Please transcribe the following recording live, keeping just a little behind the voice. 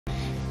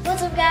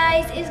What's up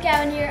guys, it's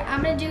Gavin here.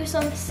 I'm gonna do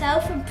some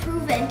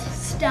self-improvement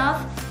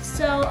stuff.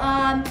 So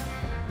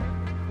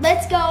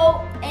let's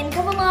go and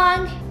come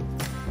along.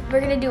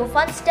 We're gonna do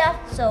fun stuff,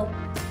 so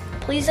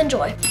please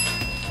enjoy.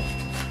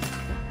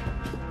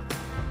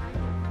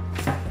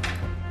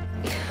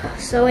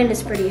 Sewing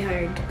is pretty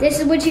hard. This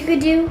is what you could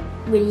do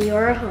when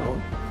you're at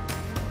home.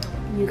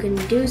 You can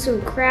do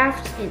some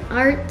crafts and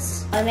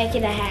arts. I'm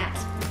making a hat.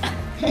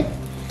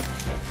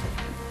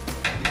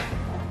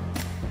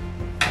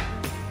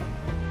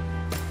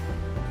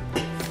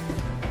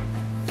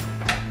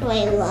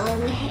 My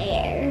long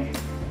hair.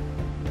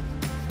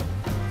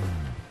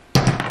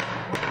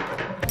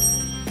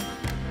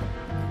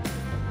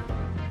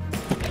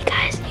 Hey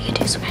guys, you can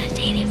do some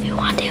meditating if you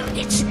want to.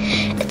 It's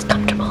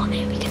comfortable and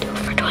we can do it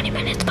for 20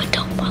 minutes, but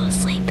don't fall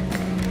asleep.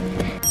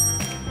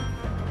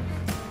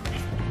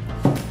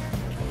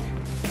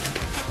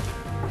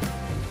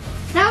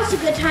 Now it's a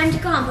good time to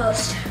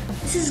compost.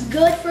 This is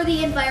good for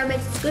the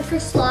environment, it's good for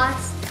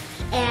sloths,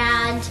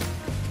 and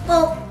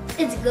well,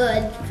 it's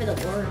good for the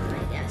worms,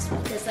 I guess,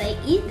 because I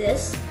eat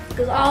this,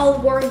 because all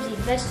worms eat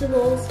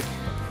vegetables,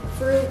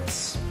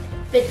 fruits,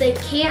 but they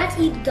can't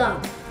eat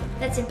gum.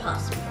 That's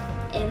impossible,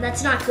 and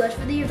that's not good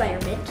for the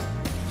environment,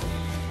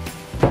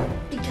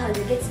 because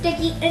it gets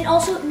sticky, and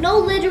also no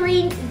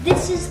littering.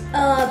 This is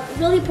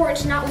really important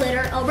to not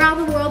litter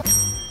around the world.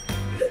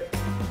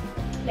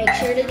 Make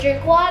sure to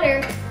drink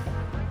water.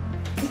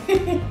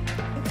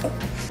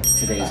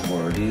 Today's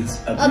word is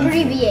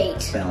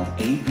abbreviate. Spelled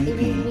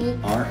A-B-B-R-E-V-I-A-T-E.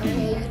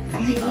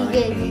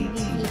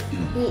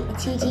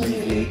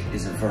 Abbreviate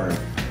is a verb.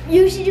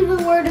 You should do a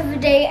word of the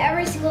day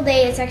every single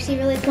day. It's actually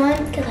really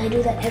fun because I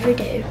do that every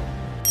day.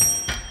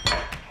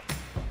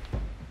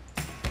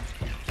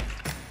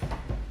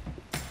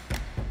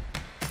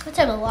 That's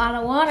a lot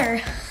of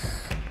water.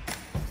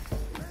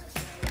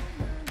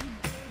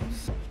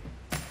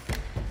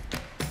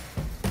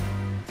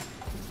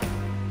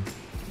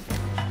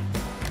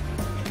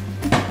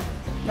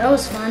 That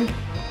was fun.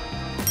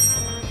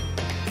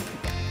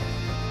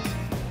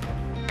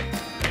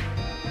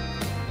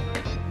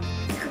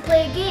 You could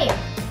play a game.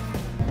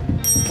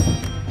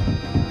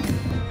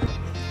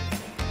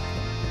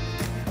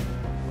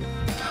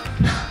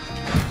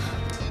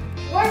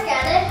 Work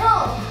at it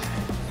home.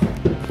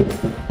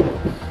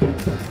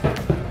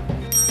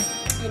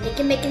 And you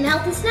can make a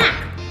healthy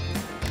snack.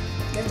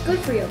 That's good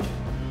for you.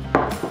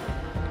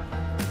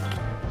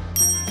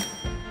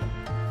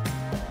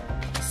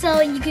 So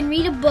you can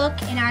read a book,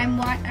 and I'm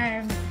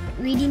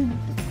reading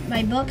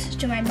my books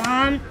to my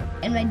mom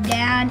and my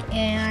dad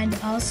and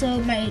also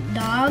my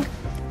dog.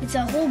 It's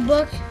a whole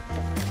book.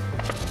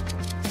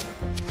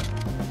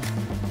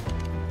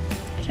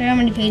 So how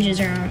many pages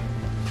are on?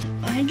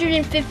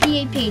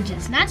 158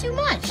 pages, not too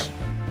much.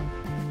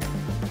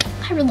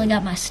 I really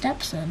got my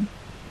steps in.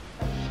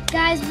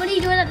 Guys, what are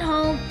you doing at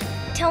home?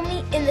 Tell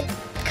me in the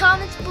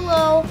comments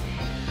below.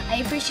 I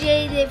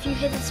appreciate it if you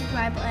hit the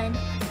subscribe button.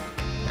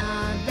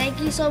 Thank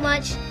you so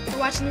much for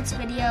watching this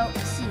video.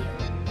 See you.